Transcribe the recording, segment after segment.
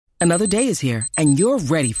Another day is here, and you're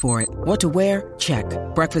ready for it. What to wear? Check.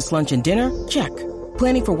 Breakfast, lunch, and dinner? Check.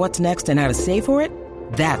 Planning for what's next and how to save for it?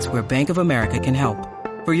 That's where Bank of America can help.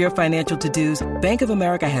 For your financial to-dos, Bank of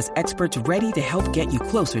America has experts ready to help get you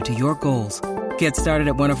closer to your goals. Get started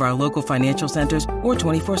at one of our local financial centers or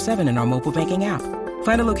 24/7 in our mobile banking app.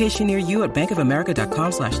 Find a location near you at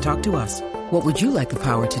bankofamerica.com/talktous. What would you like the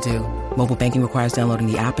power to do? Mobile banking requires downloading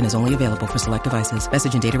the app and is only available for select devices.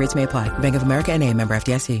 Message and data rates may apply. Bank of America N.A., member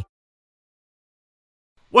FDIC.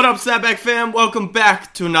 What up, Snapback fam? Welcome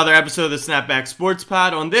back to another episode of the Snapback Sports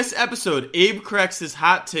Pod. On this episode, Abe corrects his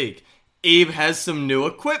hot take. Abe has some new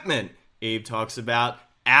equipment. Abe talks about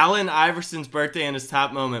Allen Iverson's birthday and his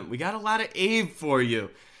top moment. We got a lot of Abe for you.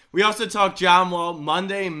 We also talk John Wall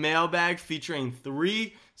Monday mailbag featuring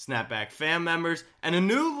 3 Snapback fam members and a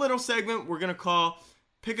new little segment we're going to call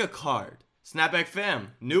Pick a Card. Snapback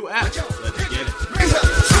fam, new app. Let's get it.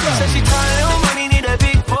 Said she tired, little money, need a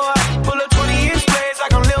big boy. Pull up 20-inch blades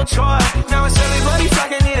like I'm Lil Troy. Now it's everybody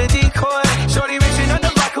fucking need a decoy. Shorty reaching under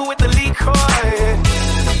vodka with the liquor.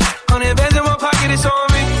 100 bands in my pocket, it's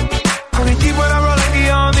on me. 100 deep when I roll in the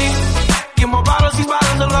army. Get more bottles, these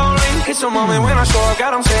bottles are lonely. It's a moment when I show up,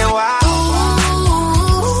 God, I'm saying wow.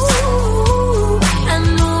 I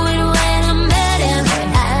knew it when I met him.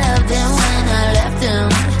 I loved him when I left him.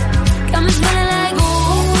 Got me feeling like ooh.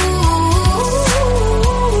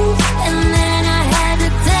 And then I had to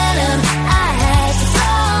tell him I had to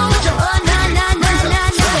go. Oh, no.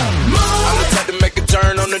 I'm the type to make a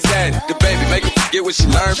turn on the daddy. The baby make her forget what she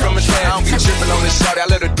learned from her dad. I don't be tripping on this shawty, I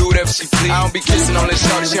let her do whatever she please. I don't be kissing on this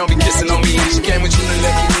shawty, she don't be kissing on me. She came with you and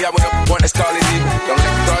left with me, I went up one that's called it E. Don't let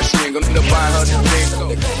her thought she ain't gonna end up buying her some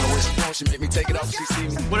things. She make me take it off, she see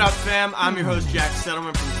me. What up, fam? I'm your host, Jack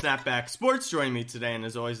Settleman from Snapback Sports. Joining me today, and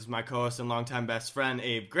as always, is my co-host and longtime best friend,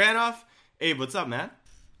 Abe Granoff. Abe, what's up, man?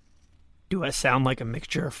 Do I sound like a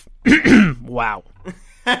mixture of... Wow.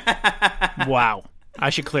 Wow. I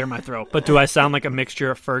should clear my throat. But do I sound like a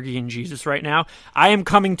mixture of Fergie and Jesus right now? I am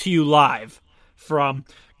coming to you live from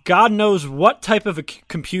God knows what type of a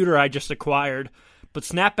computer I just acquired. But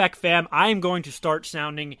Snapback fam, I am going to start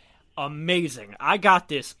sounding amazing. I got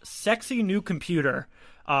this sexy new computer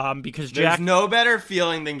because Jack... There's no better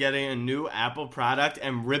feeling than getting a new Apple product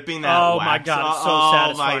and ripping that Oh wax my God, off. it's so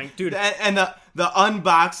satisfying. Dude. And the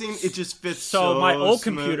unboxing, it just fits so my old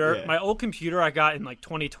smooth. computer, Yeah. my old computer I got in like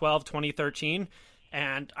 2012, 2013.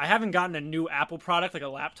 And I haven't gotten a new Apple product, like a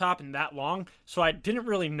laptop, in that long, so I didn't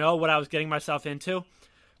really know what I was getting myself into.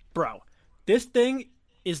 Bro, this thing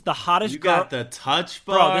is the hottest You girl. got the touch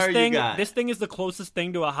bar. Bro, this thing is the closest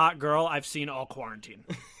thing to a hot girl I've seen all quarantine.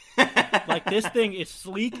 Like, this thing is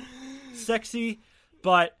sleek, sexy,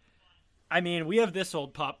 but, I mean, we have this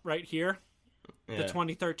old pup right here, the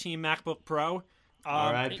 2013 MacBook Pro.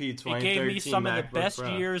 R.I.P. 2013 It gave me some of the MacBook best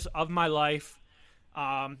Pro. years of my life.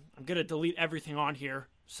 I'm going to delete everything on here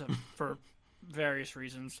for various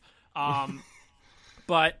reasons.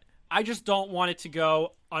 But I just don't want it to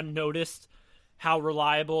go unnoticed how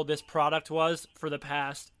reliable this product was for the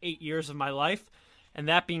past 8 years of my life. And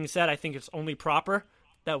that being said, I think it's only proper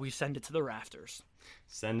that we send it to the rafters.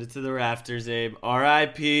 Send it to the rafters, Abe.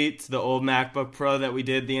 R.I.P. to the old MacBook Pro that we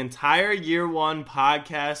did the entire year one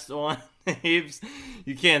podcast on. Abe's,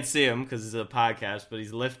 you can't see him because it's a podcast, but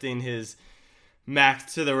he's lifting his Mac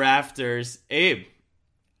to the rafters. Abe,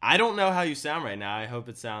 I don't know how you sound right now. I hope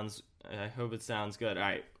it sounds good. All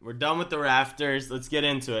right, we're done with the rafters. Let's get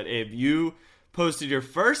into it. Abe, you posted your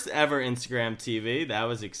first ever Instagram TV. That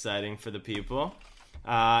was exciting for the people.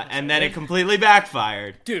 And then it completely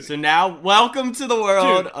backfired. Dude. So now, welcome to the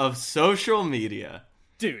world of social media.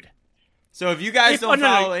 Dude. So if you guys don't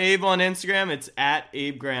follow Abe on Instagram, it's at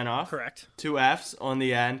Abe Granoff. Correct. 2 F's on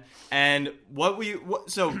the end. And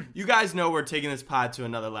so you guys know we're taking this pod to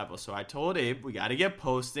another level. So I told Abe, we got to get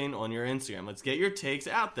posting on your Instagram. Let's get your takes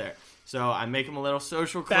out there. So I make him a little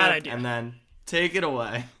social clip. Bad idea. And then take it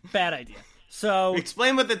away. Bad idea. So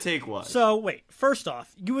Explain what the take was. So, wait, first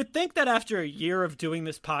off, you would think that after a year of doing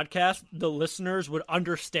this podcast, the listeners would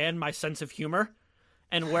understand my sense of humor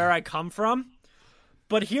and where I come from.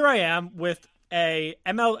 But here I am with a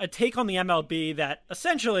take on the MLB that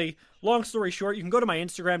essentially, long story short, you can go to my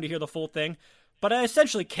Instagram to hear the full thing, but I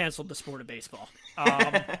essentially canceled the sport of baseball.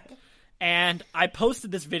 And I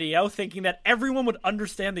posted this video thinking that everyone would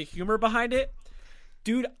understand the humor behind it.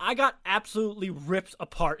 Dude, I got absolutely ripped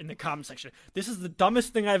apart in the comment section. This is the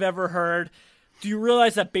dumbest thing I've ever heard. Do you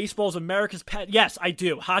realize that baseball is America's pet? Yes, I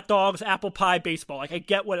do. Hot dogs, apple pie, baseball. Like, I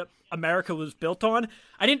get what America was built on.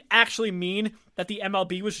 I didn't actually mean that the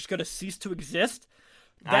MLB was just going to cease to exist.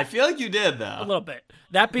 I feel like you did, though. A little bit.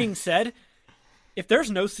 That being said, if there's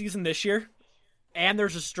no season this year, and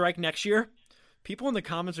there's a strike next year, people in the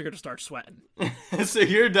comments are going to start sweating. So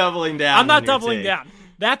you're doubling down. I'm not on your doubling take. down.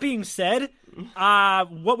 That being said,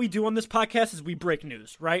 what we do on this podcast is we break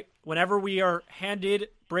news, right? Whenever we are handed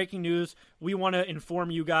breaking news, we want to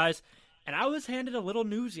inform you guys. And I was handed a little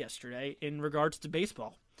news yesterday in regards to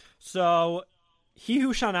baseball. So he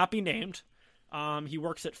who shall not be named, he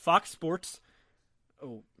works at Fox Sports.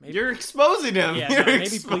 Oh, maybe You're exposing him. yeah, You're no,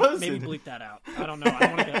 maybe exposing him. bleep that out. I don't know.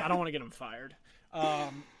 I don't want to get him fired.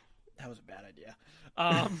 That was a bad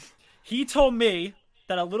idea. He told me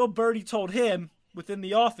that a little birdie told him within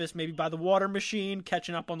the office, maybe by the water machine,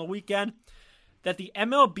 catching up on the weekend, that the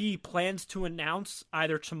MLB plans to announce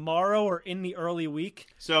either tomorrow or in the early week.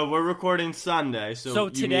 So we're recording Sunday. So you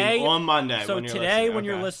today, mean on Monday. So when you're today, listening. when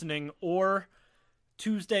you're Okay. listening, or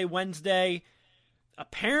Tuesday, Wednesday,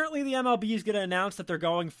 apparently the MLB is going to announce that they're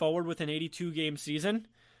going forward with an 82-game season.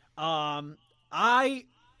 I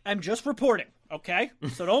am just reporting, okay?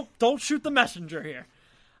 So don't shoot the messenger here.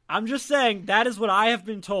 I'm just saying that is what I have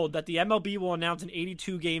been told, that the MLB will announce an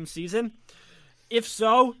 82-game season. If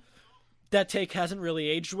so, that take hasn't really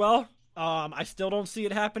aged well. I still don't see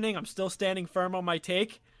it happening. I'm still standing firm on my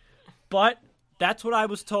take. But that's what I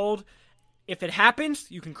was told. If it happens,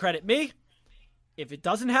 you can credit me. If it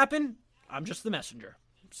doesn't happen, I'm just the messenger.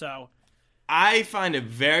 So I find it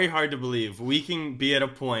very hard to believe we can be at a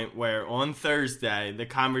point where on Thursday the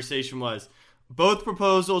conversation was both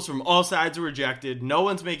proposals from all sides are rejected, no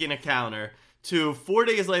one's making a counter, to 4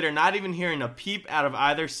 days later not even hearing a peep out of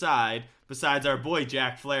either side besides our boy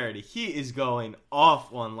Jack Flaherty. He is going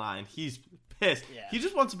off online. He's pissed. Yeah. He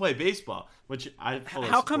just wants to play baseball, which I fully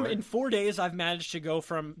how come support. in 4 days I've managed to go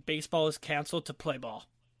from baseball is canceled to play ball?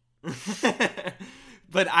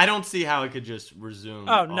 But I don't see how it could just resume.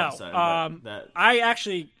 Oh, all no. of a sudden, I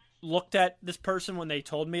actually looked at this person when they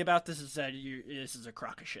told me about this and said, this is a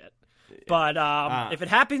crock of shit. But if it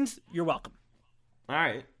happens, you're welcome. All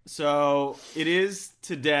right. So it is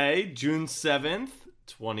today, June 7th,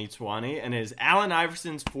 2020, and it is Allen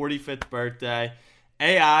Iverson's 45th birthday.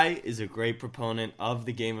 AI is a great proponent of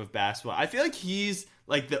the game of basketball. I feel like he's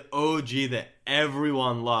like the OG that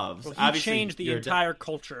everyone loves. Well, he Obviously, changed the entire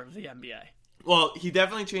culture of the NBA. Well, he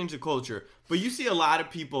definitely changed the culture. But you see a lot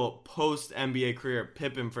of people post-NBA career.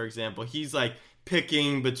 Pippen, for example, he's like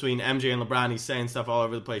picking between MJ and LeBron. He's saying stuff all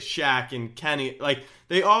over the place. Shaq and Kenny, like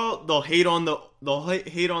they'll hate on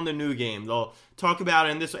the new game. They'll talk about it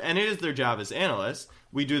in this way, and it is their job as analysts.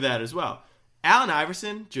 We do that as well. Allen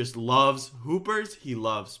Iverson just loves hoopers. He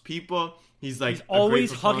loves people. He's like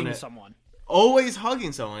Always a great hugging proponent. someone. Always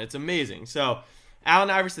hugging someone. It's amazing. So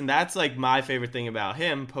Allen Iverson, that's like my favorite thing about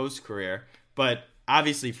him post-career. But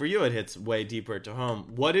obviously for you, it hits way deeper to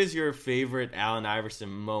home. What is your favorite Allen Iverson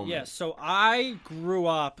moment? Yeah, so I grew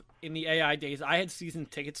up in the AI days. I had season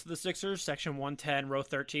tickets to the Sixers, section 110, row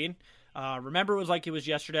 13. Remember, it was like it was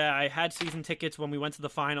yesterday. I had season tickets when we went to the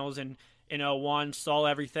finals in 01, saw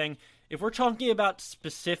everything. If we're talking about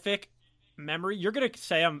specific memory, you're going to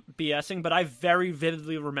say I'm BSing, but I very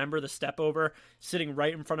vividly remember the step over sitting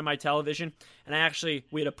right in front of my television. And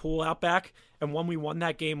we had a pool out back. And when we won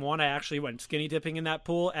that game 1, I actually went skinny dipping in that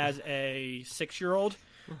pool as a 6-year-old.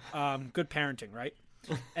 Good parenting, right?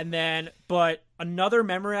 But another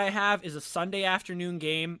memory I have is a Sunday afternoon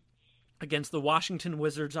game against the Washington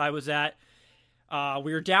Wizards I was at.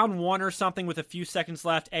 We were down 1 or something with a few seconds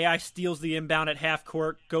left. AI steals the inbound at half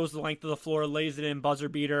court, goes the length of the floor, lays it in, buzzer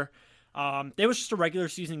beater. It was just a regular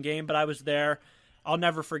season game, but I was there. I'll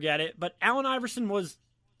never forget it. But Allen Iverson was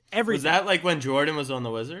everything. Was that like when Jordan was on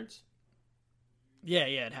the Wizards? Yeah,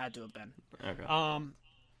 it had to have been. Okay.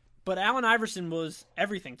 But Allen Iverson was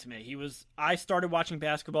everything to me. I started watching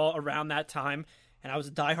basketball around that time, and I was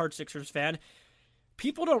a diehard Sixers fan.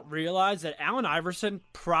 People don't realize that Allen Iverson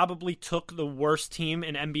probably took the worst team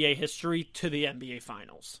in NBA history to the NBA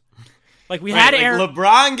Finals. Like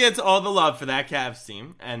LeBron gets all the love for that Cavs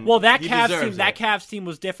team, and that he Cavs team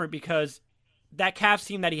was different because that Cavs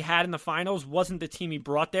team that he had in the finals wasn't the team he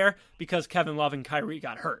brought there because Kevin Love and Kyrie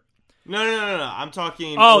got hurt. No. I'm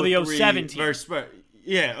talking. The 07 team. Versus Spurs.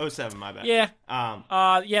 Yeah, 07. My bad. Yeah.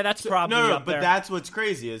 That's probably up but there. that's what's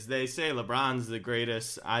crazy is they say LeBron's the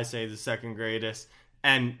greatest. I say the second greatest.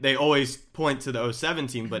 And they always point to the 07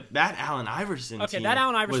 team, but that Allen Iverson team. Okay, that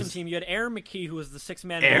Allen Iverson team, you had Aaron McKee, who was the sixth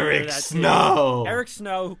man. Eric Snow. Eric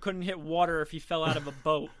Snow, who couldn't hit water if he fell out of a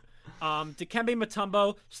boat. Dikembe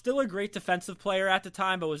Mutombo, still a great defensive player at the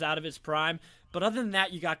time, but was out of his prime. But other than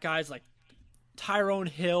that, you got guys like Tyrone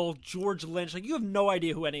Hill, George Lynch. Like, you have no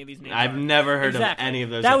idea who any of these names are. I've never heard Exactly. of any of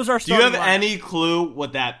those. That was our Do you have starting lineup. any clue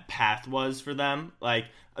what that path was for them? Like,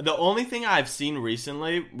 the only thing I've seen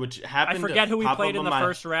recently, which happened I forget to who we pop played up in on the my-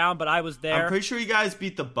 first round, but I was there. I'm pretty sure you guys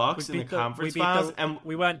beat the Bucks in the conference finals, and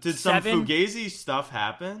we went did 7. some Fugazi stuff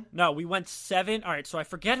happen? No, we went 7. All right, so I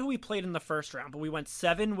forget who we played in the first round, but we went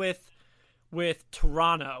 7 with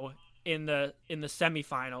Toronto in the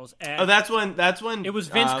semifinals. And Oh, that's when It was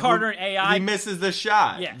Vince Carter and AI. He misses the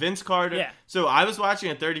shot. Yeah. Vince Carter. Yeah. So I was watching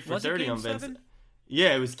a 30 for Was it 30 game on Vince. 7?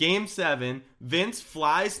 Yeah, it was game 7. Vince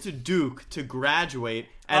flies to Duke to graduate.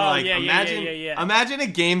 And Oh, yeah, imagine a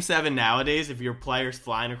game 7 nowadays if your players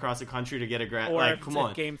flying across the country to get a grad. Or Like, if come it's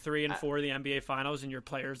on. game 3 and 4 of the NBA Finals and your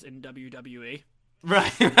players in WWE.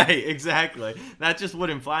 Right, exactly. That just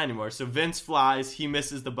wouldn't fly anymore. So Vince flies, he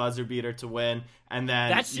misses the buzzer beater to win, and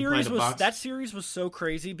then That you play series the Bucks. was so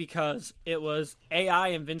crazy because it was AI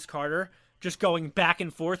and Vince Carter just going back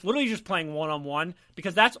and forth, literally just playing one-on-one,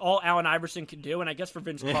 because that's all Allen Iverson could do. And I guess for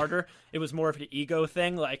Vince Carter, it was more of an ego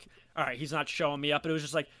thing. Like, all right, he's not showing me up. But it was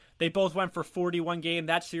just like they both went for 41 game.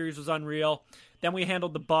 That series was unreal. Then we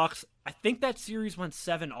handled the Bucks. I think that series went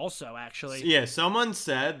 7 also, actually. Yeah, someone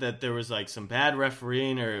said that there was like some bad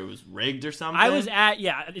refereeing or it was rigged or something. I was at,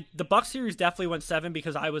 the Bucks series definitely went 7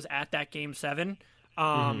 because I was at that game 7.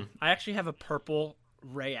 I actually have a purple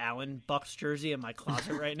Ray Allen Bucks jersey in my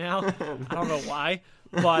closet right now. I don't know why,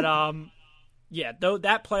 but though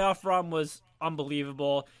that playoff run was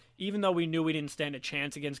unbelievable. Even though we knew we didn't stand a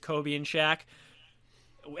chance against Kobe and Shaq.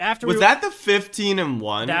 Was that the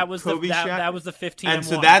 15-1? That was Kobe the Shaq? that was the 15-1. And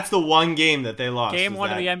so that's the one game that they lost. Game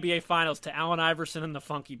 1 of the NBA Finals to Allen Iverson and the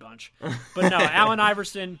Funky Bunch. But no, Allen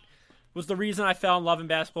Iverson was the reason I fell in love in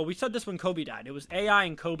basketball. We said this when Kobe died. It was AI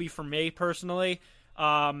and Kobe for me personally.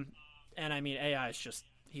 And I mean, AI is just,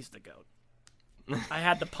 he's the GOAT. I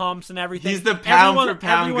had the pumps and everything. He's the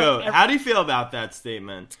pound-for-pound GOAT. How do you feel about that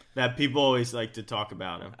statement that people always like to talk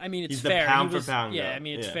about him? I mean, it's He's fair. the pound-for-pound Yeah, GOAT. I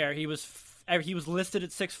mean, it's fair. He was listed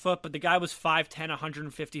at 6 foot, but the guy was 5'10",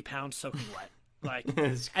 150 pounds soaking wet. Like,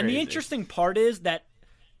 It's and the crazy. interesting part is that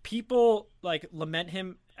people like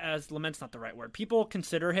lament's not the right word. People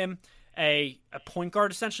consider him a point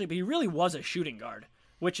guard essentially, but he really was a shooting guard,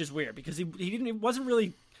 which is weird because he wasn't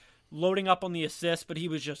really loading up on the assists, but he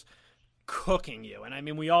was just cooking you. And I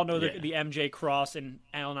mean, we all know the MJ Cross in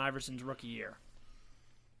Allen Iverson's rookie year.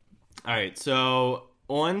 All right, so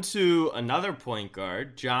on to another point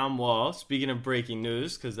guard, John Wall. Speaking of breaking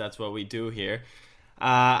news, because that's what we do here,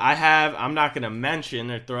 I'm not going to mention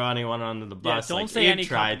or throw anyone under the bus. Don't like say Abe any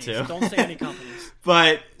tried companies. to. Don't say any companies.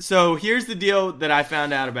 But so here's the deal that I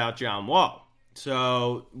found out about John Wall.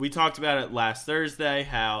 So we talked about it last Thursday,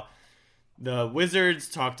 how the Wizards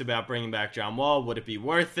talked about bringing back John Wall. Would it be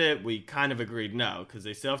worth it? We kind of agreed no, because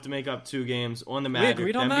they still have to make up 2 games on the Magic.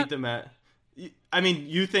 agreed on that? Beat the I mean,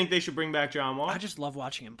 you think they should bring back John Wall? I just love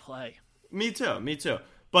watching him play. Me too.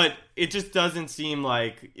 But it just doesn't seem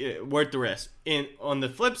like worth the risk. On the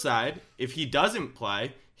flip side, if he doesn't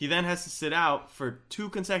play, he then has to sit out for 2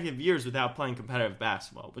 consecutive years without playing competitive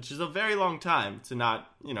basketball, which is a very long time to not,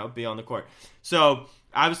 be on the court. So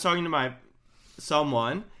I was talking to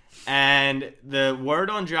someone, and the word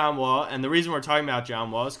on John Wall, and the reason we're talking about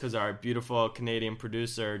John Wall is because our beautiful Canadian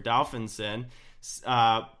producer, Dolphinson,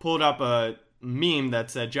 pulled up a meme that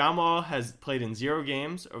said John Wall has played in 0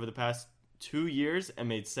 games over the past 2 years and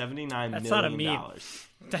made $79 million. That's not a meme.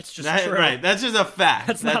 That's just true. Right, that's just a fact.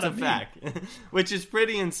 That's That's not a a meme. fact, which is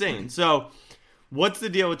pretty insane. So what's the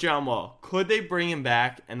deal with John Wall? Could they bring him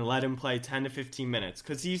back and let him play 10 to 15 minutes?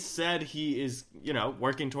 Because he said he is,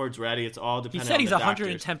 working towards ready. It's all He dependent said on he's the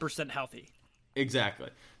doctors. 110% healthy. Exactly.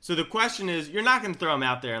 So the question is, you're not going to throw him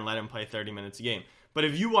out there and let him play 30 minutes a game. But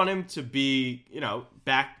if you want him to be,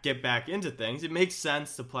 get back into things, it makes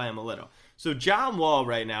sense to play him a little. So John Wall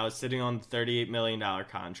right now is sitting on the $38 million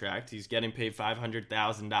contract. He's getting paid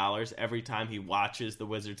 $500,000 every time he watches the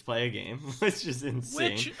Wizards play a game, which is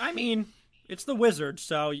insane. Which, I mean, it's the Wizards,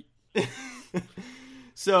 so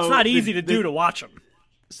So it's not easy to do to watch them.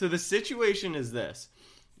 So the situation is this.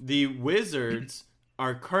 The Wizards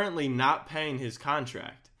are currently not paying his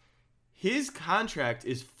contract. His contract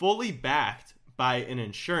is fully backed by an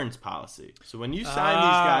insurance policy. So when you sign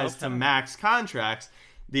these guys to max contracts,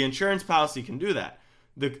 the insurance policy can do that.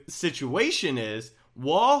 The situation is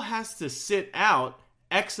Wall has to sit out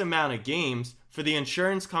X amount of games for the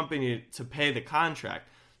insurance company to pay the contract.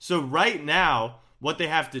 So right now, what they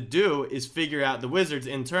have to do is figure out the Wizards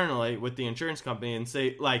internally with the insurance company and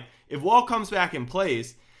say, like, if Wall comes back and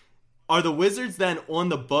plays, are the Wizards then on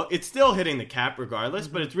the book? It's still hitting the cap regardless,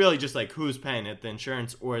 but it's really just like who's paying it, the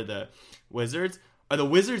insurance or the Wizards. are the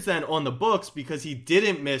Wizards then on the books because he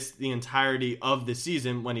didn't miss the entirety of the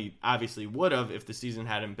season when he obviously would have if the season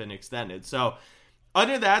hadn't been extended? So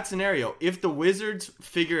under that scenario, if the Wizards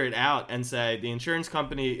figure it out and say the insurance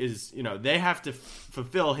company is, they have to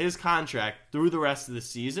fulfill his contract through the rest of the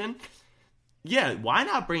season, yeah, why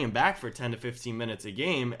not bring him back for 10 to 15 minutes a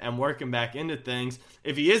game and work him back into things?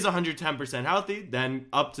 If he is 110% healthy, then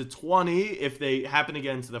up to 20 if they happen to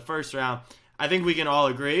get into the first round. I think we can all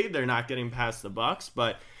agree they're not getting past the Bucks,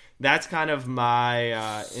 but that's kind of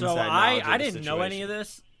my inside knowledge of I the didn't know any of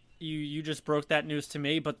this. You just broke that news to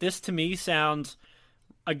me, but this to me sounds,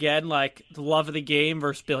 again, like the love of the game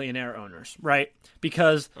versus billionaire owners, right?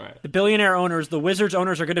 Because the billionaire owners, the Wizards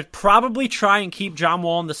owners, are going to probably try and keep John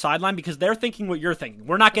Wall on the sideline because they're thinking what you're thinking.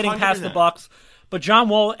 We're not getting 100%. past the Bucks, but John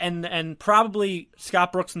Wall and probably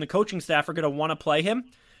Scott Brooks and the coaching staff are going to want to play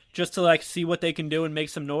him just to see what they can do and make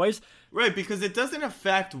some noise. Right, because it doesn't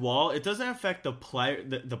affect Wall. It doesn't affect the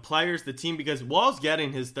players, the team, because Wall's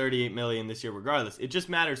getting his $38 million this year regardless. It just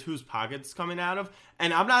matters whose pocket it's coming out of.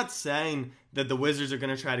 And I'm not saying that the Wizards are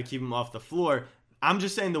going to try to keep him off the floor. I'm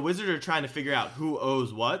just saying the Wizards are trying to figure out who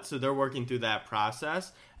owes what, so they're working through that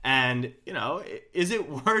process. And, is it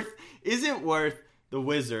worth the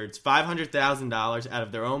Wizards $500,000 out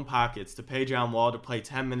of their own pockets to pay John Wall to play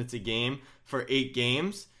 10 minutes a game for 8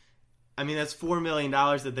 games? I mean, that's $4 million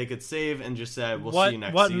that they could save and just say, we'll see you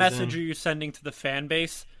next season. What message are you sending to the fan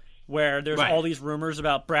base where there's all these rumors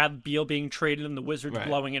about Brad Beal being traded and the Wizards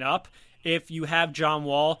blowing it up? If you have John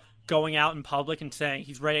Wall going out in public and saying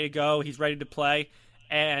he's ready to go, he's ready to play,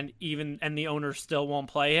 and the owners still won't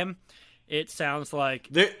play him, it sounds like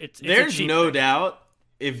there's no doubt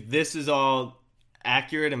if this is all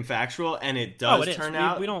accurate and factual, and it does turn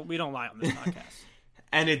out. We don't lie on this podcast.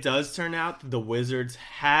 And it does turn out the Wizards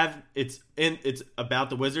it's about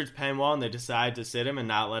the Wizards paying Wall and they decide to sit him and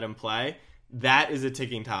not let him play. That is a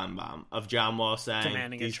ticking time bomb of John Wall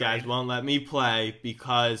saying these guys won't let me play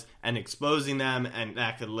and exposing them, and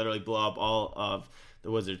that could literally blow up all of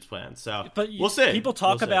the Wizards' plans. So we'll see. People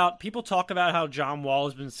talk about how John Wall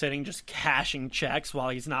has been sitting just cashing checks while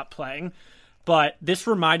he's not playing. But this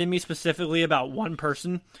reminded me specifically about one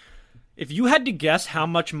person. If you had to guess how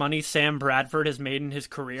much money Sam Bradford has made in his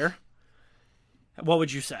career, what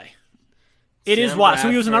would you say? It is what? So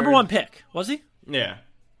he was a number 1 pick, was he? Yeah.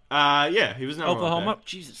 Yeah, he was number Oklahoma. 1 pick.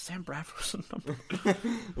 Jesus, Sam Bradford was a number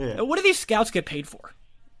 1. What do these scouts get paid for?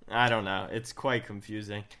 I don't know. It's quite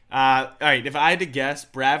confusing. All right, if I had to guess,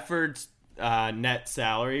 Bradford's net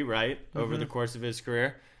salary, right, over the course of his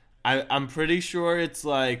career, I'm pretty sure it's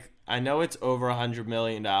I know it's over $100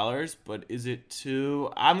 million, but is it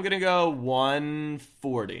I'm going to go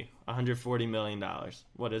 $140 million.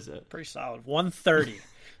 What is it? Pretty solid. 130.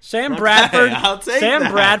 Sam Bradford. I'll take Sam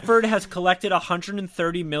that. Bradford has collected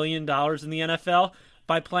 $130 million in the NFL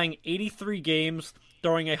by playing 83 games,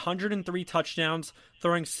 throwing 103 touchdowns,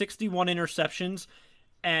 throwing 61 interceptions,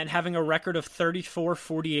 and having a record of 34,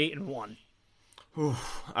 48, and 1. All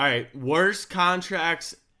right. Worst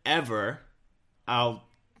contracts ever. I'll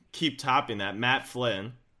keep topping that. Matt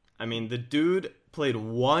Flynn. I mean, the dude played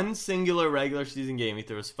one singular regular season game. He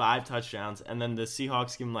throws 5 touchdowns, and then the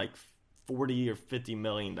Seahawks give him $40 or $50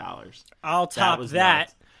 million. I'll top that.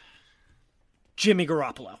 Nuts. Jimmy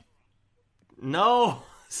Garoppolo. No,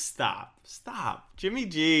 stop. Jimmy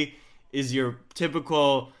G is your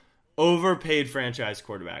typical overpaid franchise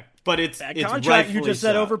quarterback, but it's contract. Rightfully You just so.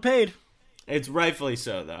 said overpaid. It's rightfully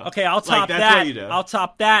so, though. Okay, I'll top that's that. What you do. I'll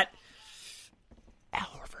top that. Al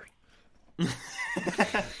Horford.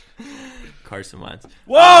 Carson Wentz.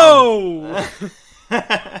 Whoa!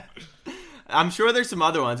 I'm sure there's some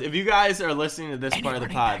other ones. If you guys are listening to this part of the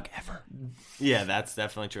pod, yeah, that's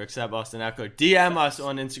definitely true. Except Austin Eckler. DM us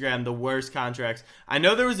on Instagram the worst contracts. I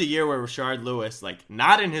know there was a year where Rashard Lewis,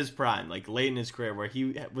 not in his prime, late in his career, where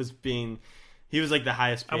he was the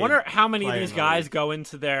highest paid. I wonder how many of player these in the guys league. go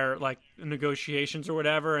into their negotiations or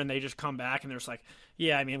whatever, and they just come back and they're just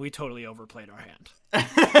yeah, I mean, we totally overplayed our hand.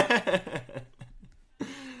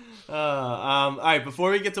 All right,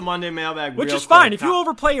 before we get to Monday mailbag, which real is fine. quick, If you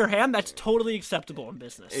overplay your hand, that's totally acceptable in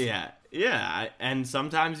business. Yeah, and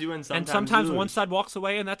sometimes you win, sometimes you lose. One side walks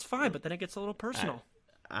away, and that's fine. But then it gets a little personal.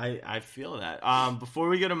 I feel that. Before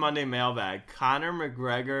we get to Monday mailbag, Conor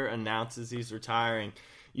McGregor announces he's retiring.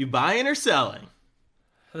 You buying or selling?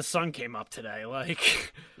 The sun came up today.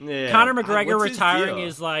 Yeah. Conor McGregor What's his retiring deal?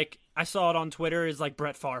 is I saw it on Twitter, is like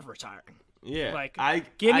Brett Favre retiring. Yeah.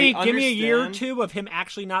 Give me a year or understand. two of him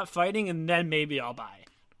actually not fighting, and then maybe I'll buy it.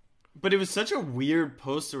 But it was such a weird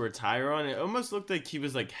post to retire on. It almost looked like he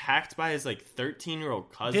was hacked by his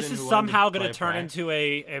 13-year-old cousin. This is somehow going to turn into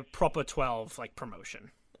a Propa 12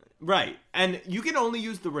 promotion. Right. And you can only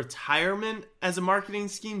use the retirement as a marketing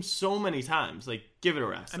scheme so many times. Like, give it a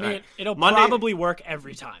rest. I mean, All right. it'll Monday- probably work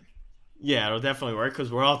every time. Yeah, it'll definitely work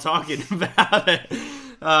because we're all talking about it.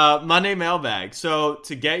 Monday mailbag. So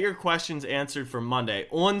to get your questions answered for Monday,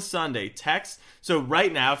 on Sunday, text. So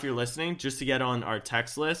right now, if you're listening, just to get on our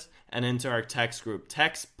text list and into our text group,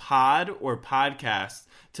 text pod or podcast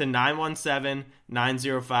to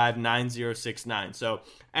 917-905-9069. So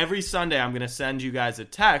every Sunday, I'm going to send you guys a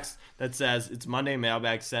text that says it's Monday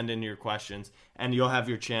mailbag, send in your questions, and you'll have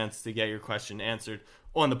your chance to get your question answered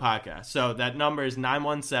on the podcast. So that number is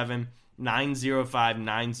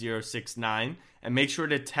 917-905-9069, and make sure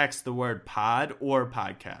to text the word pod or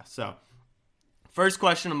podcast. So first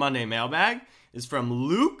question of Monday mailbag is from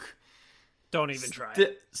Luke. Don't even try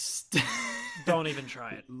it. Don't even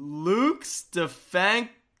try it. Luke Stefankiewicz.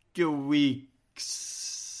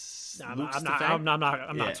 I'm not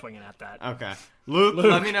swinging at that. Okay. Luke,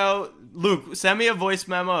 let me know. Luke, send me a voice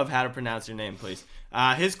memo of how to pronounce your name, please.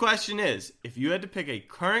 His question is, if you had to pick a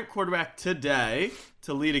current quarterback today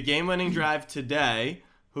to lead a game-winning drive today,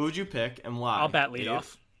 who would you pick and why? I'll bat lead Dave?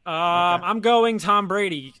 off. I'm going Tom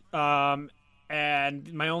Brady. And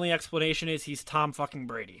my only explanation is he's Tom fucking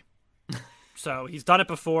Brady. So he's done it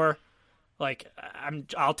before. Like,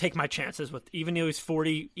 I'll take my chances with, even though he's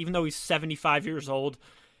 40, even though he's 75 years old,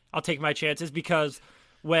 I'll take my chances because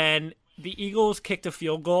when the Eagles kicked a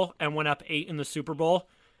field goal and went up 8 in the Super Bowl,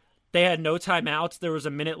 they had no timeouts. There was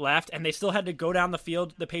a minute left, and they still had to go down the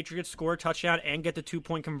field. The Patriots score a touchdown and get the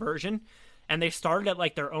 2-point conversion, and they started at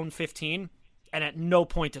like their own 15, and at no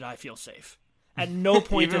point did I feel safe. At no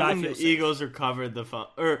point did I feel the safe. Eagles recovered the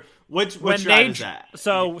fumble. Or which drive is that?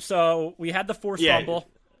 So we had the forced fumble.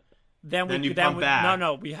 Then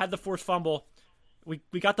we had the forced fumble.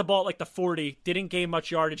 We got the ball at like the 40, didn't gain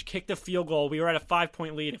much yardage, kicked a field goal. We were at a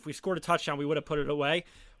 5-point lead. If we scored a touchdown, we would have put it away.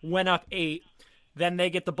 Went up 8. Then they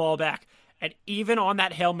get the ball back. And even on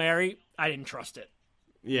that Hail Mary, I didn't trust it.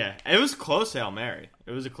 Yeah, it was close Hail Mary.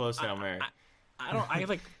 It was a close Hail Mary. I don't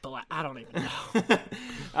even know.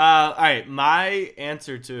 All right, my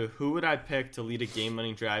answer to who would I pick to lead a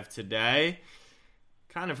game-winning drive today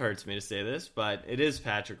kind of hurts me to say this, but it is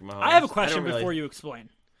Patrick Mahomes. I have a question before you explain.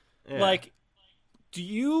 Yeah. Like, do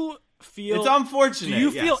you feel... It's unfortunate. Do you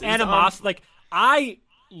feel animosity? Like, I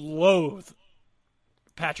loathe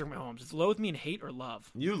Patrick Mahomes. Does loathe mean hate or love?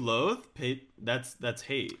 You loathe? That's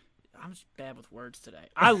hate. I'm just bad with words today.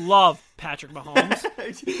 I love Patrick Mahomes.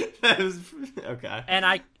 Okay. And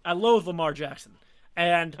I loathe Lamar Jackson.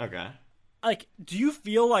 And okay. Like, do you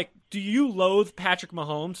loathe Patrick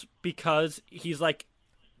Mahomes because he's like,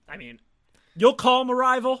 I mean, you'll call him a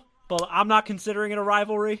rival, but I'm not considering it a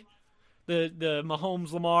rivalry. The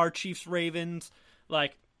Mahomes, Lamar, Chiefs, Ravens,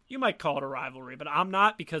 like, you might call it a rivalry, but I'm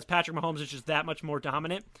not because Patrick Mahomes is just that much more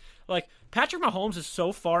dominant. Like, Patrick Mahomes is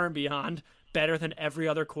so far and beyond better than every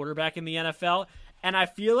other quarterback in the NFL, and I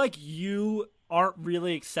feel like you aren't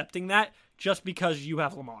really accepting that just because you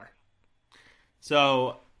have Lamar.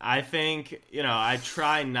 So I think, I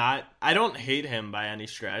don't hate him by any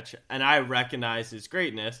stretch, and I recognize his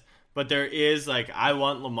greatness, but there is, I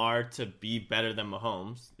want Lamar to be better than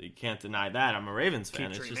Mahomes. You can't deny that. I'm a Ravens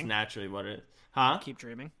fan. It's just naturally what it is. Huh? Keep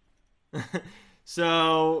dreaming.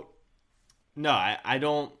 So, no, I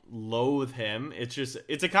don't loathe him.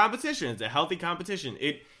 It's a competition. It's a healthy competition.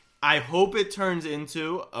 I hope it turns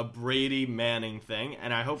into a Brady Manning thing,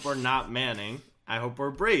 and I hope we're not Manning. I hope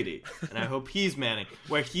we're Brady, and I hope he's Manning,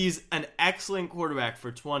 where he's an excellent quarterback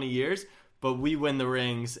for 20 years, but we win the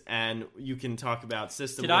rings, and you can talk about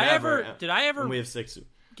system. Did I ever we have 6.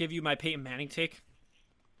 Give you my Peyton Manning take?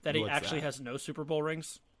 That he actually has no Super Bowl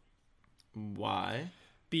rings? Why?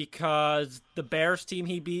 Because the Bears team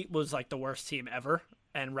he beat was like the worst team ever,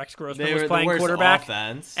 and Rex Grossman was the playing worst quarterback.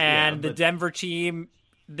 Offense. And the Denver team,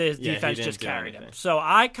 the defense just carried him. So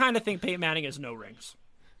I kind of think Peyton Manning has no rings.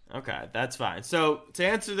 Okay, that's fine. So to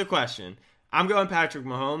answer the question, I'm going Patrick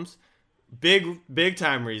Mahomes. Big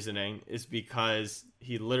time reasoning is because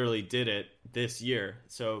he literally did it this year.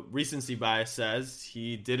 So recency bias says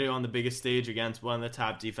he did it on the biggest stage against one of the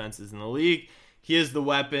top defenses in the league. He has the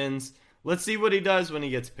weapons. Let's see what he does when he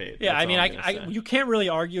gets paid. Yeah, I mean, you can't really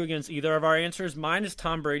argue against either of our answers. Mine is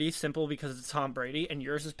Tom Brady, simple because it's Tom Brady, and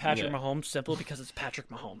yours is Patrick Mahomes, simple because it's Patrick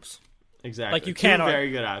Mahomes. Exactly. Like, you can't argue.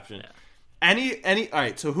 Very good option. Yeah. Any. All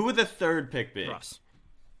right. So who would the third pick be? Russ.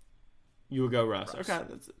 You would go Russ. Okay,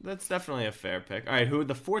 that's definitely a fair pick. All right, who would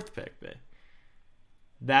the fourth pick be?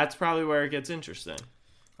 That's probably where it gets interesting.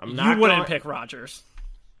 You wouldn't pick Rodgers.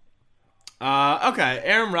 Okay,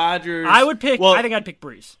 Aaron Rodgers. I would pick. I think I'd pick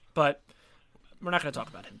Breeze, but we're not going to talk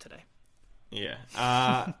about him today. Yeah.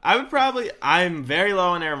 I'm very low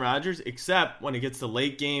on Aaron Rodgers, except when it gets to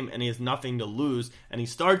late game and he has nothing to lose and he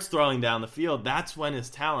starts throwing down the field. That's when his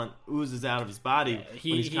talent oozes out of his body.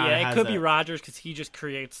 It could be Rodgers because he just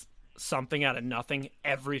creates something out of nothing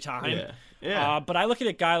every time. Yeah. But I look at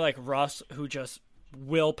a guy like Russ who just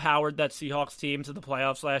will-powered that Seahawks team to the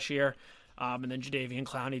playoffs last year, and then Jadeveon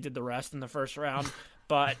Clowney did the rest in the first round.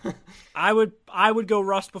 But I would go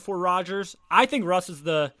Russ before Rodgers. I think Russ is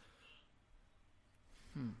the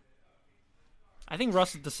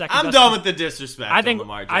second. I'm best. done with the disrespect. I think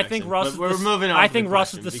Lamar Jackson, I think Russ. We're moving on. I to think the Russ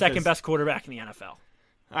is question the second because- best quarterback in the NFL.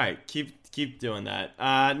 All right, keep doing that.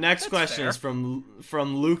 Next question fair. is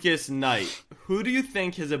from Lucas Knight. Who do you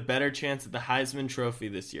think has a better chance at the Heisman Trophy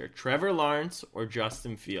this year, Trevor Lawrence or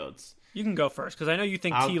Justin Fields? You can go first because I know you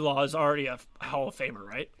think T-Law is already a Hall of Famer,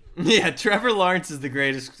 right? Yeah, Trevor Lawrence is the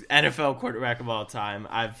greatest NFL quarterback of all time.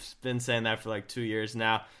 I've been saying that for like 2 years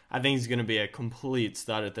now. I think he's going to be a complete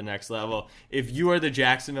stud at the next level. If you are the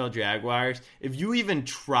Jacksonville Jaguars, if you even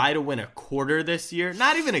try to win a quarter this year,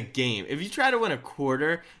 not even a game, if you try to win a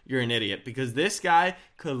quarter, you're an idiot because this guy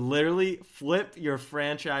could literally flip your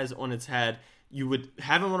franchise on its head. You would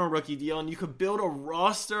have him on a rookie deal and you could build a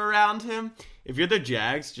roster around him. If you're the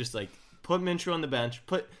Jags, just like put Minshew on the bench,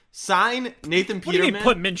 sign Nathan Peterman. What do you mean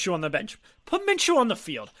put Minshew on the bench? Put Minshew on the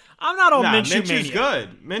field. I'm not on Minshew Minshew's mania.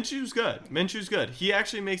 good. Minshew's good. He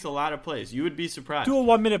actually makes a lot of plays. You would be surprised. Do a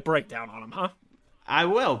 1-minute breakdown on him, huh? I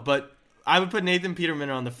will, but I would put Nathan Peterman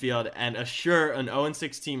on the field and assure an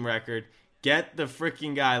 0-6 team record. Get the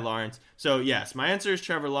freaking guy, Lawrence. So, yes, my answer is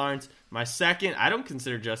Trevor Lawrence. My second, I don't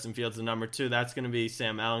consider Justin Fields the number 2. That's going to be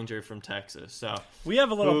Sam Ehlinger from Texas. So we have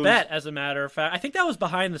a little bet, as a matter of fact. I think that was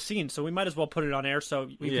behind the scenes, so we might as well put it on air so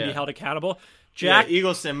we can be held accountable. Jack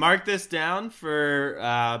Eagleson, mark this down for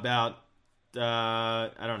about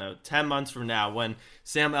 10 months from now when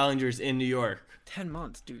Sam Ehlinger's in New York. 10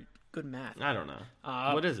 months, dude. Good math. I don't know.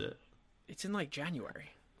 What is it? It's in like January.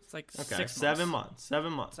 It's like 6 months. 7 months.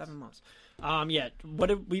 7 months. 7 months.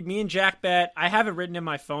 Me and Jack bet. I have it written in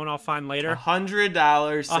my phone. I'll find later. $100.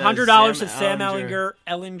 $100 says Sam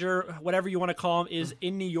Ehlinger, whatever you want to call him, is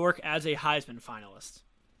in New York as a Heisman finalist.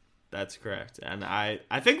 That's correct. And I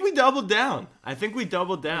think we doubled down.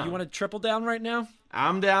 You want to triple down right now?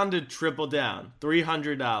 I'm down to triple down.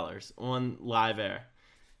 $300 on live air.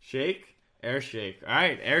 Air shake. All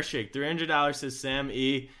right, air shake. $300 says Sam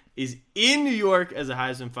E. is in New York as a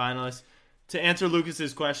Heisman finalist. To answer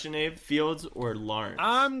Lucas's question, Abe, Fields or Lawrence?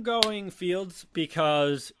 I'm going Fields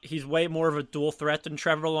because he's way more of a dual threat than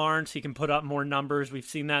Trevor Lawrence. He can put up more numbers. We've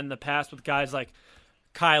seen that in the past with guys like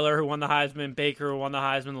Kyler, who won the Heisman, Baker, who won the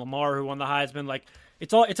Heisman, Lamar, who won the Heisman. Like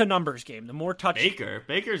it's a numbers game. The more touch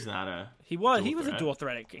Baker's not a he was a dual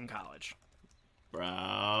threat in college.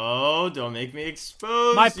 Bro, don't make me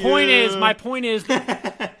expose my you. point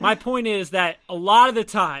is that a lot of the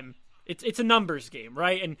time it's a numbers game,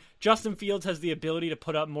 right? And Justin Fields has the ability to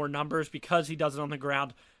put up more numbers because he does it on the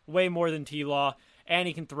ground way more than T-Law, and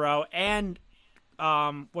he can throw. And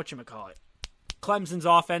Clemson's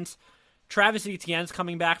offense. Travis Etienne's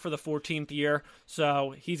coming back for the 14th year,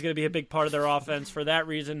 so he's going to be a big part of their offense. For that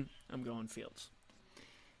reason, I'm going Fields.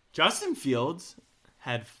 Justin Fields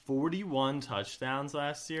had 41 touchdowns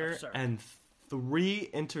last year and 3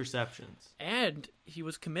 interceptions. And he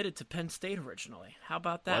was committed to Penn State originally. How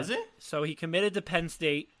about that? Was it? So he committed to Penn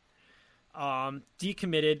State,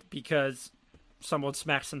 decommitted because someone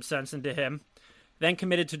smacked some sense into him, then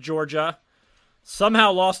committed to Georgia,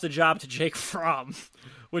 somehow lost the job to Jake Fromm,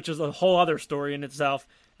 which is a whole other story in itself,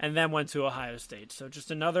 and then went to Ohio State. So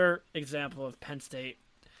just another example of Penn State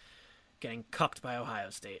getting cucked by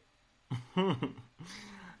Ohio State.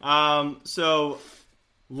 So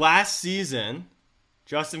last season,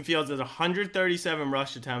 Justin Fields had 137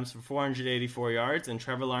 rush attempts for 484 yards, and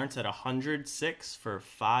Trevor Lawrence had 106 for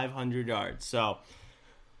 500 yards. So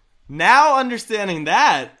now understanding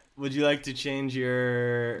that, would you like to change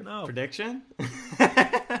your prediction?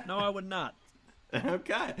 No, I would not.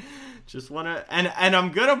 Okay. Just want to... And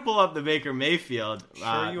I'm going to pull up the Baker Mayfield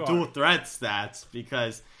dual threat stats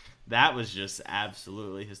because that was just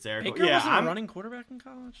absolutely hysterical. Baker wasn't a running quarterback in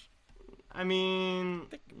college? I mean,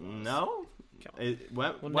 no.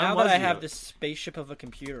 Now that I have this spaceship of a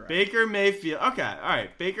computer. Baker Mayfield. Okay, all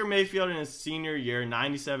right. Baker Mayfield in his senior year,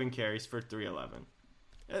 97 carries for 311.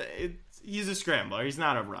 He's a scrambler. He's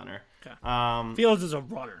not a runner. Okay. Fields is a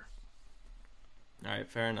runner. All right,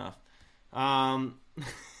 fair enough.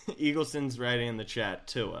 Eagleson's writing in the chat,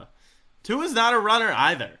 Tua. Tua's not a runner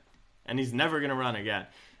either, and he's never going to run again.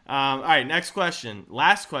 All right, next question.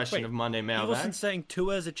 Last question of Monday Mailbag. Eagleson's saying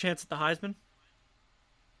Tua has a chance at the Heisman?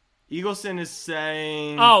 Eagleson is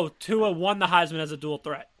saying... Oh, Tua won the Heisman as a dual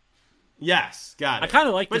threat. Yes, got it. I kind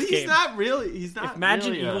of like this game. But he's not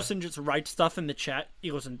Imagine really Eagleson just writes stuff in the chat.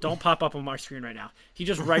 Eagleson, don't pop up on my screen right now. He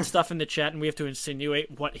just writes stuff in the chat, and we have to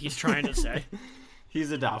insinuate what he's trying to say.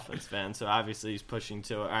 He's a Dolphins fan, so obviously he's pushing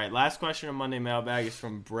to it. All right, last question on Monday Mailbag is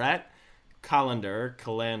from Brett Colander.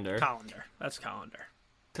 That's Colander.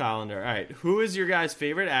 All right, who is your guys'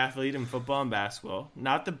 favorite athlete in football and basketball?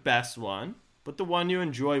 Not the best one, but the one you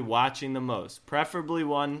enjoy watching the most. Preferably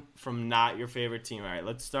one from not your favorite team. All right,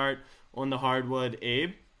 let's start on the hardwood.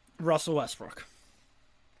 Abe? Russell Westbrook.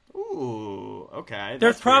 Ooh, okay.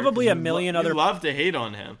 There's That's probably weird, a million other... You love to hate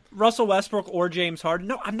on him. Russell Westbrook or James Harden.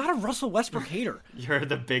 No, I'm not a Russell Westbrook hater. You're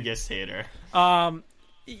the biggest hater.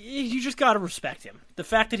 You just got to respect him. The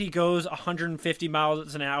fact that he goes 150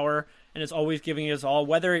 miles an hour and is always giving his all,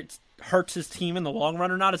 whether it hurts his team in the long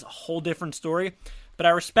run or not, is a whole different story. But I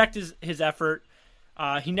respect his effort.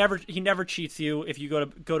 He never cheats you if you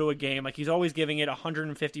go to a game. Like, he's always giving it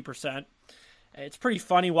 150%. It's pretty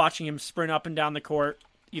funny watching him sprint up and down the court,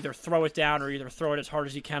 either throw it down or either throw it as hard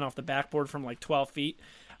as he can off the backboard from like 12 feet.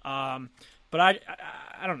 But I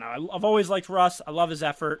don't know. I've always liked Russ. I love his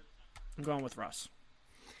effort. I'm going with Russ.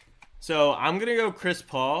 So I'm going to go Chris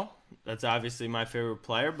Paul. That's obviously my favorite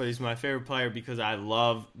player, but he's my favorite player because I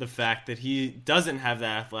love the fact that he doesn't have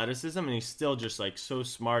that athleticism and he's still just like so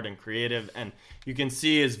smart and creative, and you can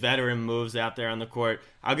see his veteran moves out there on the court.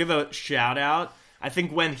 I'll give a shout out. I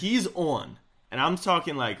think when he's on, and I'm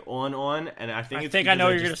talking like on, and I think I know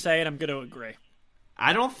what you're going to say, and I'm going to agree.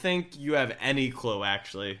 I don't think you have any clue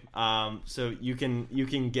actually. So you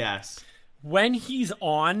can guess. When he's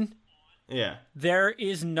on, yeah, there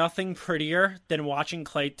is nothing prettier than watching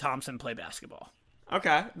Klay Thompson play basketball.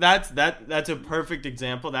 Okay, that's a perfect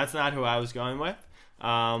example. That's not who I was going with.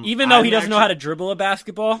 Even though he doesn't know how to dribble a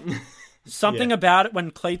basketball, something about it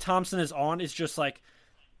when Klay Thompson is on is just like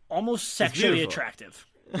almost sexually attractive.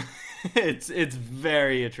 It's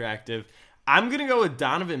very attractive. I'm gonna go with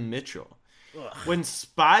Donovan Mitchell. Ugh. When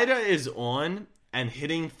Spida is on and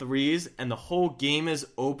hitting threes and the whole game is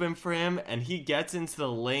open for him and he gets into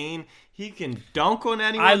the lane, he can dunk on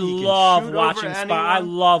anyone. I love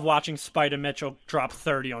watching Spida Mitchell drop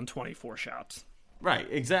 30 on 24 shots. Right,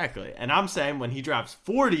 exactly. And I'm saying when he drops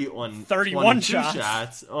 40 on 31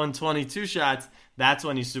 22 shots, that's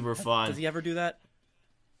when he's super fun. Does he ever do that?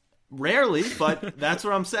 Rarely, but that's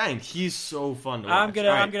what I'm saying. He's so fun to watch. I'm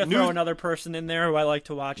gonna throw another person in there who I like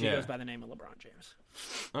to watch. He goes by the name of LeBron James.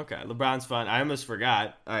 Okay, LeBron's fun. I almost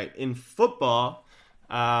forgot. All right, in football,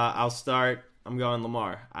 I'll start. I'm going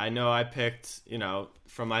Lamar. I know I picked,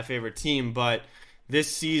 from my favorite team, but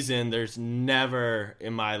this season there's never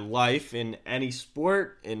in my life, in any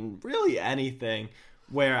sport, in really anything,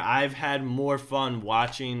 where I've had more fun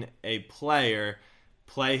watching a player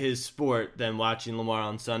play his sport than watching Lamar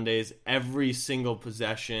on Sundays. Every single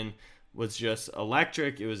possession was just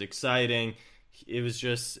electric. It was exciting. It was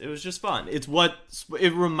just fun. It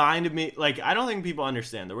reminded me, like, I don't think people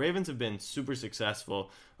understand. The Ravens have been super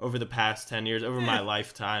successful over the past 10 years, over my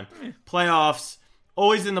lifetime. Playoffs,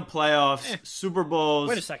 always in the playoffs, Super Bowls.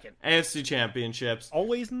 Wait a second. AFC championships.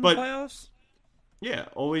 Always in the playoffs? Yeah,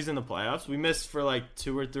 always in the playoffs. We missed for like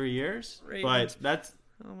 2 or 3 years. Ravens. But that's...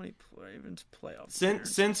 How many Ravens playoffs?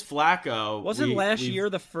 Since Flacco, wasn't last year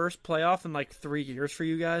the first playoff in like 3 years for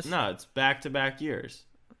you guys? No, it's back-to-back years.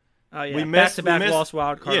 Oh yeah, back-to-back lost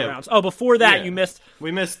wild card rounds. Oh, before that you missed.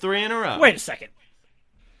 We missed 3 in a row. Wait a second.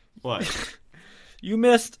 What? You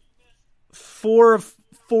missed 4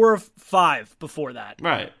 of 5 before that.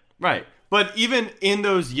 Right. But even in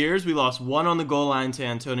those years, we lost 1 on the goal line to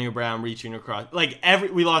Antonio Brown reaching across.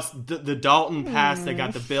 We lost the Dalton pass that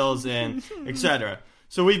got the Bills in, etc.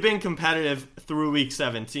 So we've been competitive through week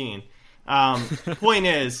 17. Point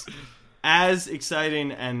is, as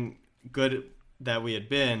exciting and good that we had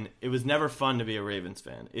been, it was never fun to be a Ravens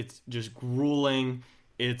fan. It's just grueling.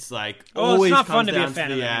 It's like always it's not comes fun to down be a fan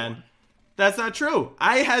to the of end. That's not true.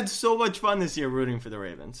 I had so much fun this year rooting for the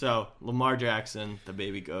Ravens. So Lamar Jackson, the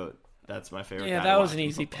baby goat. That's my favorite. Yeah, that was an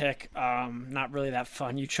easy pick. Not really that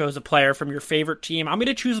fun. You chose a player from your favorite team. I'm going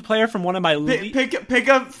to choose a player from one of my pick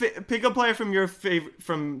a player from your favorite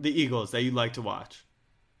from the Eagles that you'd like to watch.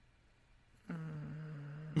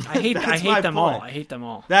 I hate them all. I hate them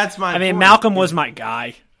all. That's my. I mean, point. Malcolm was my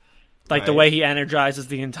guy. Like the way he energizes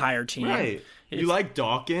the entire team. Right. You like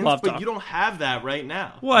Dawkins, but you don't have that right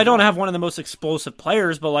now. Well, I don't have one of the most explosive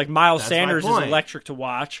players, but like Miles Sanders is electric to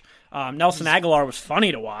watch. Nelson Aguilar was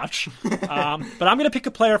funny to watch. But I'm going to pick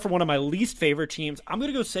a player from one of my least favorite teams. I'm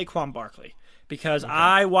going to go Saquon Barkley because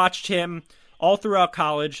I watched him all throughout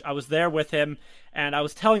college. I was there with him, and I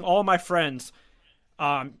was telling all my friends,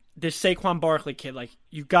 this Saquon Barkley kid, like,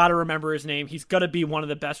 you got to remember his name. He's going to be one of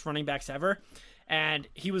the best running backs ever. And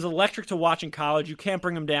he was electric to watch in college. You can't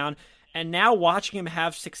bring him down. And now watching him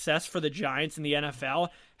have success for the Giants in the NFL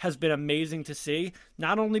has been amazing to see.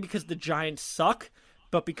 Not only because the Giants suck,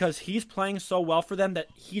 but because he's playing so well for them that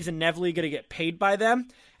he's inevitably going to get paid by them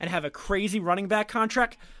and have a crazy running back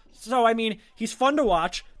contract. So, I mean, he's fun to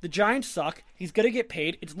watch. The Giants suck. He's going to get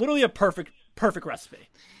paid. It's literally a perfect recipe.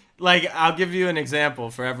 Like, I'll give you an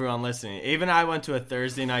example for everyone listening. Abe and I went to a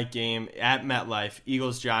Thursday night game at MetLife,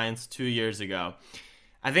 Eagles-Giants, 2 years ago.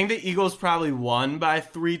 I think the Eagles probably won by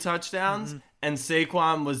 3 touchdowns, and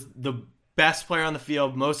Saquon was the best player on the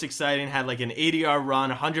field, most exciting, had like an 80-yard run,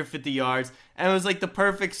 150 yards, and it was like the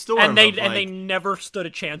perfect storm. And they never stood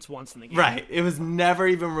a chance once in the game. Right. It was never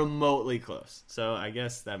even remotely close. So I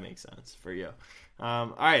guess that makes sense for you.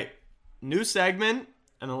 All right. New segment.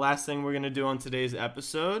 And the last thing we're going to do on today's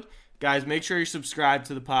episode, guys, make sure you subscribe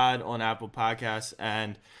to the pod on Apple Podcasts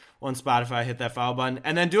and on Spotify. Hit that follow button.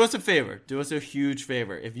 And then do us a favor. Do us a huge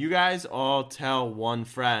favor. If you guys all tell one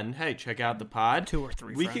friend, hey, check out the pod. 2 or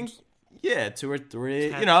 3 friends. 2 or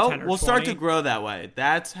 3. 10 or we'll start 20. to grow that way.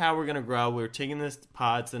 That's how we're going to grow. We're taking this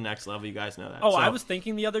pod to the next level. You guys know that. Oh, I was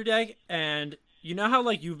thinking the other day, and you know how,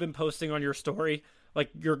 like, you've been posting on your story, like,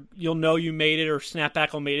 you'll know you made it or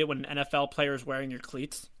Snapback made it when an NFL player is wearing your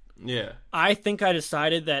cleats? Yeah. I think I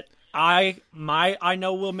decided that I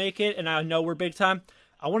know we'll make it, and I know we're big time.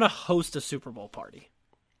 I want to host a Super Bowl party.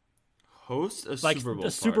 Host a Like, Super Bowl a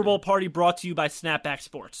party? Super Bowl party brought to you by Snapback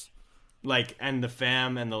Sports. Like, and the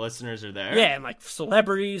fam and the listeners are there? Yeah, and, like,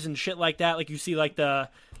 celebrities and shit like that. Like, you see, like, the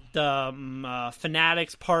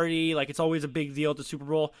Fanatics party. Like, it's always a big deal at the Super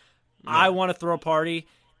Bowl. Yeah. I want to throw a party,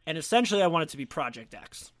 and essentially I want it to be Project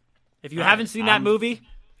X. If you haven't seen that movie,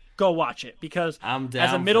 go watch it. Because I'm down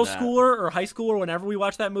as a middle schooler or high schooler, whenever we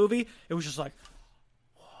watched that movie, it was just like,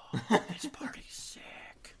 whoa, this party's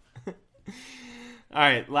sick. All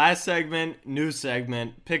right, last segment, new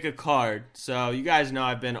segment, pick a card. So you guys know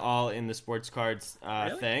I've been all in the sports cards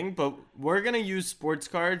thing, but we're going to use sports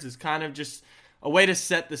cards as kind of just a way to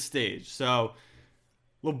set the stage. So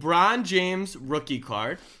LeBron James rookie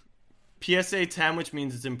card, PSA 10, which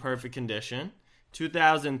means it's in perfect condition,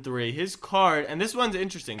 2003. His card, and this one's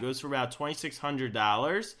interesting, goes for about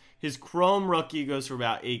 $2,600. His Chrome rookie goes for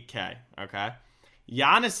about $8K, okay?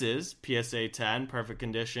 Giannis's PSA 10, perfect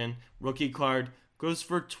condition, rookie card goes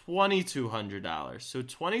for $2,200. So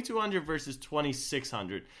 $2,200 versus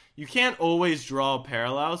 $2,600. You can't always draw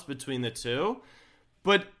parallels between the two,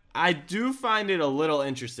 but I do find it a little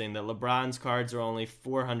interesting that LeBron's cards are only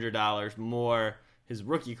 $400 more his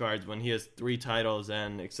rookie cards when he has 3 titles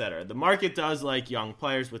and etc. The market does like young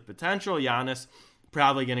players with potential. Giannis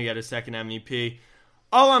probably going to get a second MVP.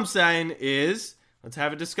 All I'm saying is, let's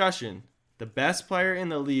have a discussion. The best player in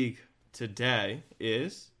the league today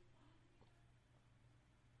is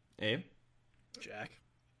Abe? Jack.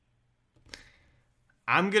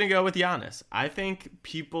 I'm going to go with Giannis. I think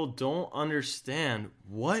people don't understand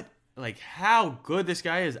how good this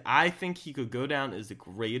guy is. I think he could go down as the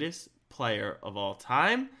greatest player of all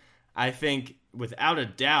time. I think, without a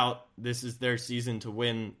doubt, this is their season to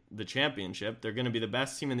win the championship. They're going to be the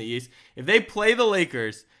best team in the East. If they play the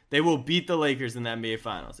Lakers, they will beat the Lakers in the NBA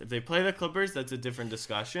Finals. If they play the Clippers, that's a different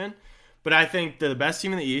discussion. But I think they're the best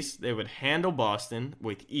team in the East. They would handle Boston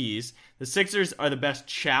with ease. The Sixers are the best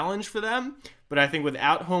challenge for them, but I think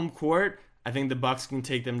without home court, I think the Bucks can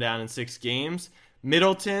take them down in 6 games.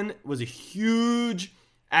 Middleton was a huge,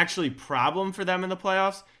 problem for them in the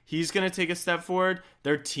playoffs. He's going to take a step forward.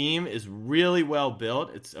 Their team is really well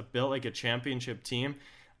built. It's built like a championship team.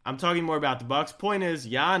 I'm talking more about the Bucks. Point is,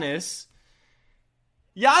 Giannis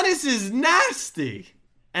is nasty.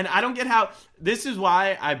 And I don't get how, this is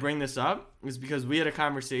why I bring this up, is because we had a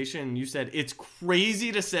conversation and you said it's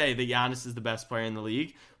crazy to say that Giannis is the best player in the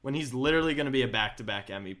league when he's literally going to be a back-to-back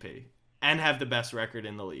MVP and have the best record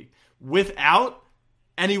in the league without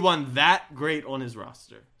anyone that great on his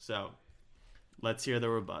roster. So let's hear the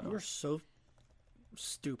rebuttal. You're so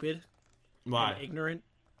stupid. Why? And ignorant.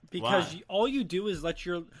 Because all you do is let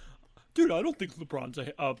your... Dude, I don't think LeBron's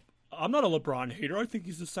I'm not a LeBron hater. I think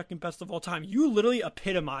he's the second best of all time. You literally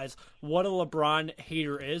epitomize what a LeBron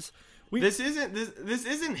hater is. This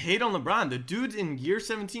isn't hate on LeBron. The dude's in year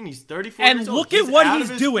 17. He's 34 and years old. look at what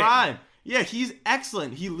he's doing. Prime. Yeah, he's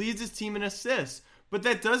excellent. He leads his team in assists. But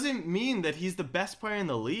that doesn't mean that he's the best player in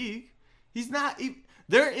the league. He's not.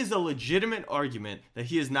 There is a legitimate argument that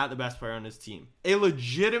he is not the best player on his team. A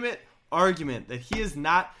legitimate argument that he is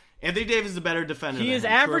not. Anthony Davis is a better defender. He is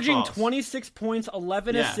averaging 26 points,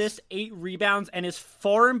 11 assists, 8 rebounds, and is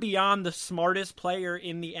far and beyond the smartest player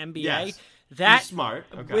in the NBA. Yes. That He's smart.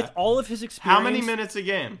 Okay. with all of his experience. How many minutes a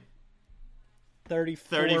game?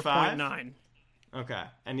 34.9. Okay.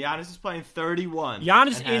 And Giannis is playing 31.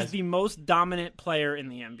 Giannis and is has- the most dominant player in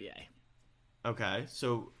the NBA. Okay.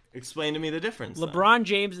 So explain to me the difference. then. LeBron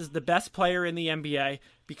James is the best player in the NBA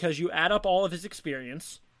because you add up all of his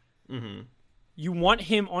experience. Mm-hmm. You want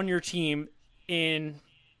him on your team in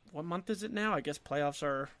what month is it now? I guess playoffs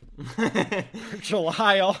are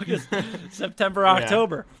July, August, September,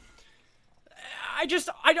 October. I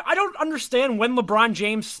don't understand when LeBron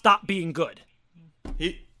James stopped being good.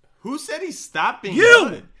 Who said he stopped being You!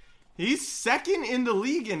 good? He's second in the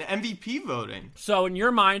league in MVP voting. So in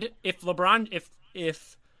your mind, if LeBron,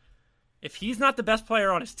 if he's not the best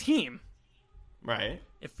player on his team, Right.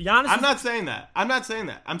 if Giannis, I'm not saying that.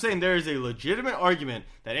 I'm saying there is a legitimate argument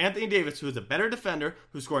that Anthony Davis, who is a better defender,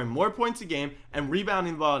 who's scoring more points a game and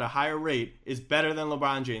rebounding the ball at a higher rate, is better than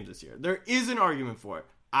LeBron James this year. There is an argument for it.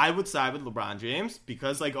 I would side with LeBron James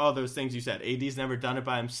because, like all those things you said, AD's never done it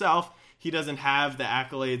by himself. He doesn't have the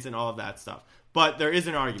accolades and all of that stuff. But there is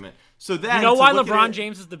an argument. So then, you know why to look at LeBron it-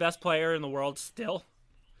 James is the best player in the world still?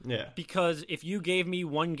 Yeah. Because if you gave me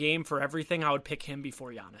one game for everything, I would pick him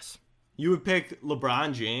before Giannis. You would pick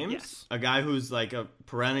LeBron James, Yes. a guy who's like a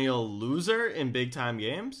perennial loser in big time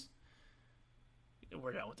games?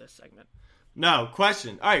 We're done with this segment. No,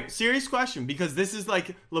 question. All right, serious question, because this is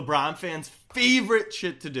like LeBron fans' favorite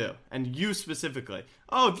shit to do, and you specifically.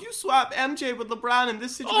 Oh, if you swap MJ with LeBron in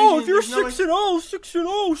this situation, Oh, if you're there's no way- 6-0,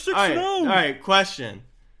 6-0, 6-0. All right, question.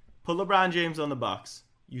 Put LeBron James on the Bucks.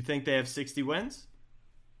 You think they have 60 wins?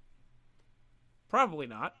 Probably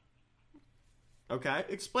not. Okay,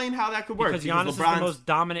 explain how that could work. Because Giannis is the most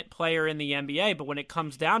dominant player in the NBA, but when it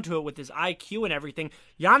comes down to it with his IQ and everything,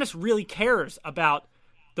 Giannis really cares about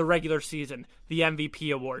the regular season, the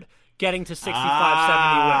MVP award, getting to 65,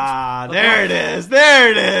 70 wins. There it is.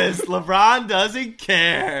 There it is. LeBron doesn't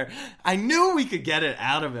care. I knew we could get it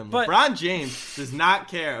out of him. But- LeBron James does not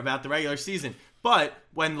care about the regular season. But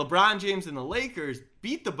when LeBron James and the Lakers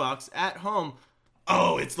beat the Bucks at home,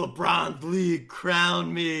 oh, it's LeBron's league.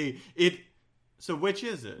 Crown me. So which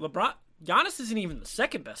is it? Giannis isn't even the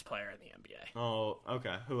second best player in the NBA. Oh,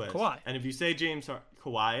 okay. Who is? Kawhi. And if you say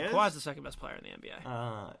Kawhi is? Kawhi's the second best player in the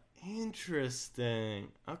NBA. Interesting.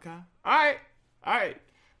 Okay. All right.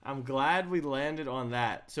 I'm glad we landed on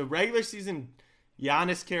that. So regular season,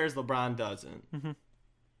 Giannis cares, LeBron doesn't. Mm-hmm.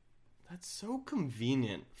 That's so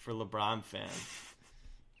convenient for LeBron fans.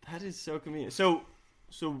 That is so convenient. So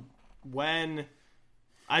when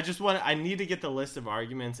I need to get the list of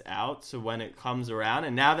arguments out so when it comes around,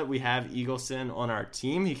 and now that we have Eagleson on our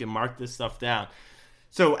team, he can mark this stuff down.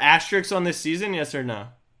 So asterisks on this season, yes or no?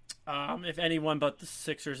 If anyone but the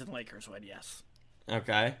Sixers and Lakers win, yes.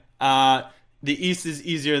 Okay. The East is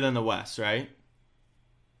easier than the West, right?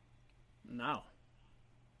 No.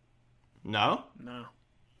 No? No.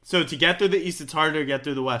 So to get through the East, it's harder to get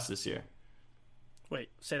through the West this year. Wait,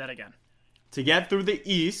 say that again. To get through the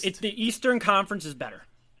East The Eastern Conference is better.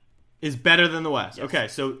 is better than the West. Yes. Okay,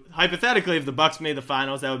 so hypothetically, if the Bucks made the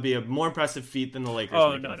finals, that would be a more impressive feat than the Lakers Oh,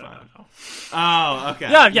 making no, the no, no, finals. no. Oh,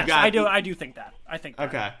 okay. Yeah, You yes, got- I do think that. I think that.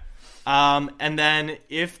 Okay. And then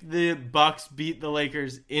if the Bucks beat the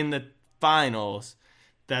Lakers in the finals,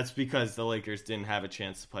 that's because the Lakers didn't have a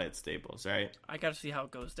chance to play at Staples, right? I got to see how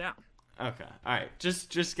it goes down. Okay. All right.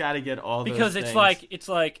 Just got to get all Because those it's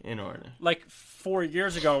like in order. like 4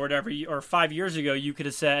 years ago or whatever, or 5 years ago, you could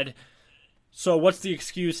have said, so what's the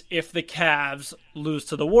excuse if the Cavs lose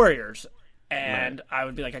to the Warriors? And I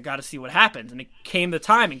would be like, I got to see what happens. And it came the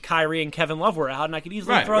time, and Kyrie and Kevin Love were out, and I could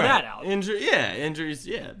easily throw that out. Injuries.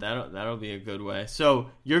 Yeah, that'll be a good way. So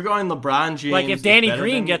you're going LeBron James. Like if is Danny better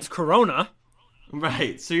Green than- gets Corona,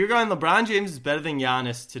 right. So you're going LeBron James is better than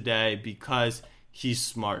Giannis today because he's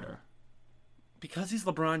smarter. because he's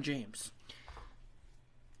LeBron James.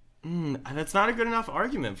 That's not a good enough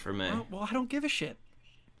argument for me. Well, I don't give a shit.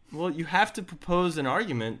 Well, you have to propose an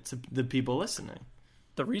argument to the people listening.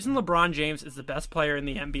 The reason LeBron James is the best player in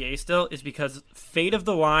the NBA still is because fate of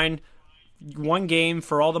the line, one game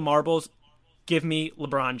for all the marbles, give me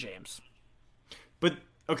LeBron James. But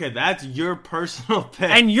okay, that's your personal pick.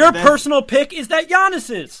 And your Then- personal pick is that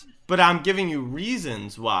Giannis is. But I'm giving you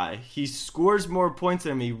reasons why. He scores more points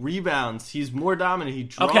than him. He rebounds. He's more dominant. He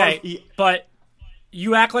draws. Okay, but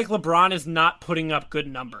you act like LeBron is not putting up good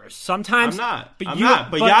numbers. Sometimes I'm not. But I'm you, not.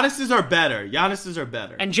 But Giannis's are better. Giannis's are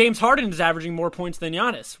better. And James Harden is averaging more points than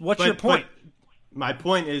Giannis. What's your point? But my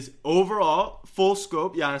point is, overall, full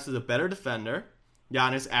scope, Giannis is a better defender.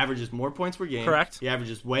 Giannis averages more points per game. Correct. He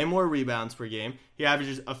averages way more rebounds per game. He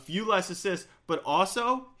averages a few less assists, but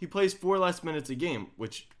also he plays 4 less minutes a game,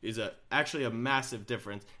 which is actually a massive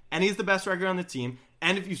difference. And he's the best record on the team.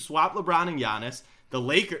 And if you swap LeBron and Giannis,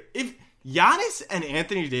 if Giannis and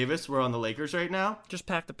Anthony Davis were on the Lakers right now, Just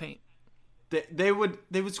pack the paint. they would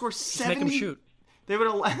score 70. Make them shoot. They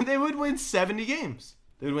would win 70 games.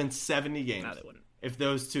 They would win 70 games. No, they wouldn't. If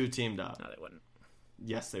those two teamed up. No, they wouldn't.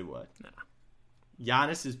 Yes, they would. No.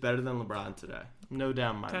 Giannis is better than LeBron today. No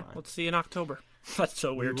doubt in my Okay, mind. let's see in October. That's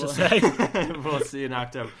so weird to say. We'll see you in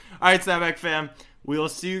October. All right, Snapback fam. We will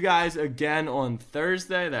see you guys again on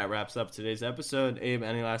Thursday. That wraps up today's episode. Abe,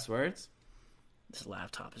 any last words? This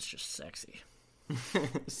laptop is just sexy.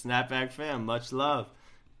 Snapback fam, much love.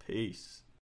 Peace.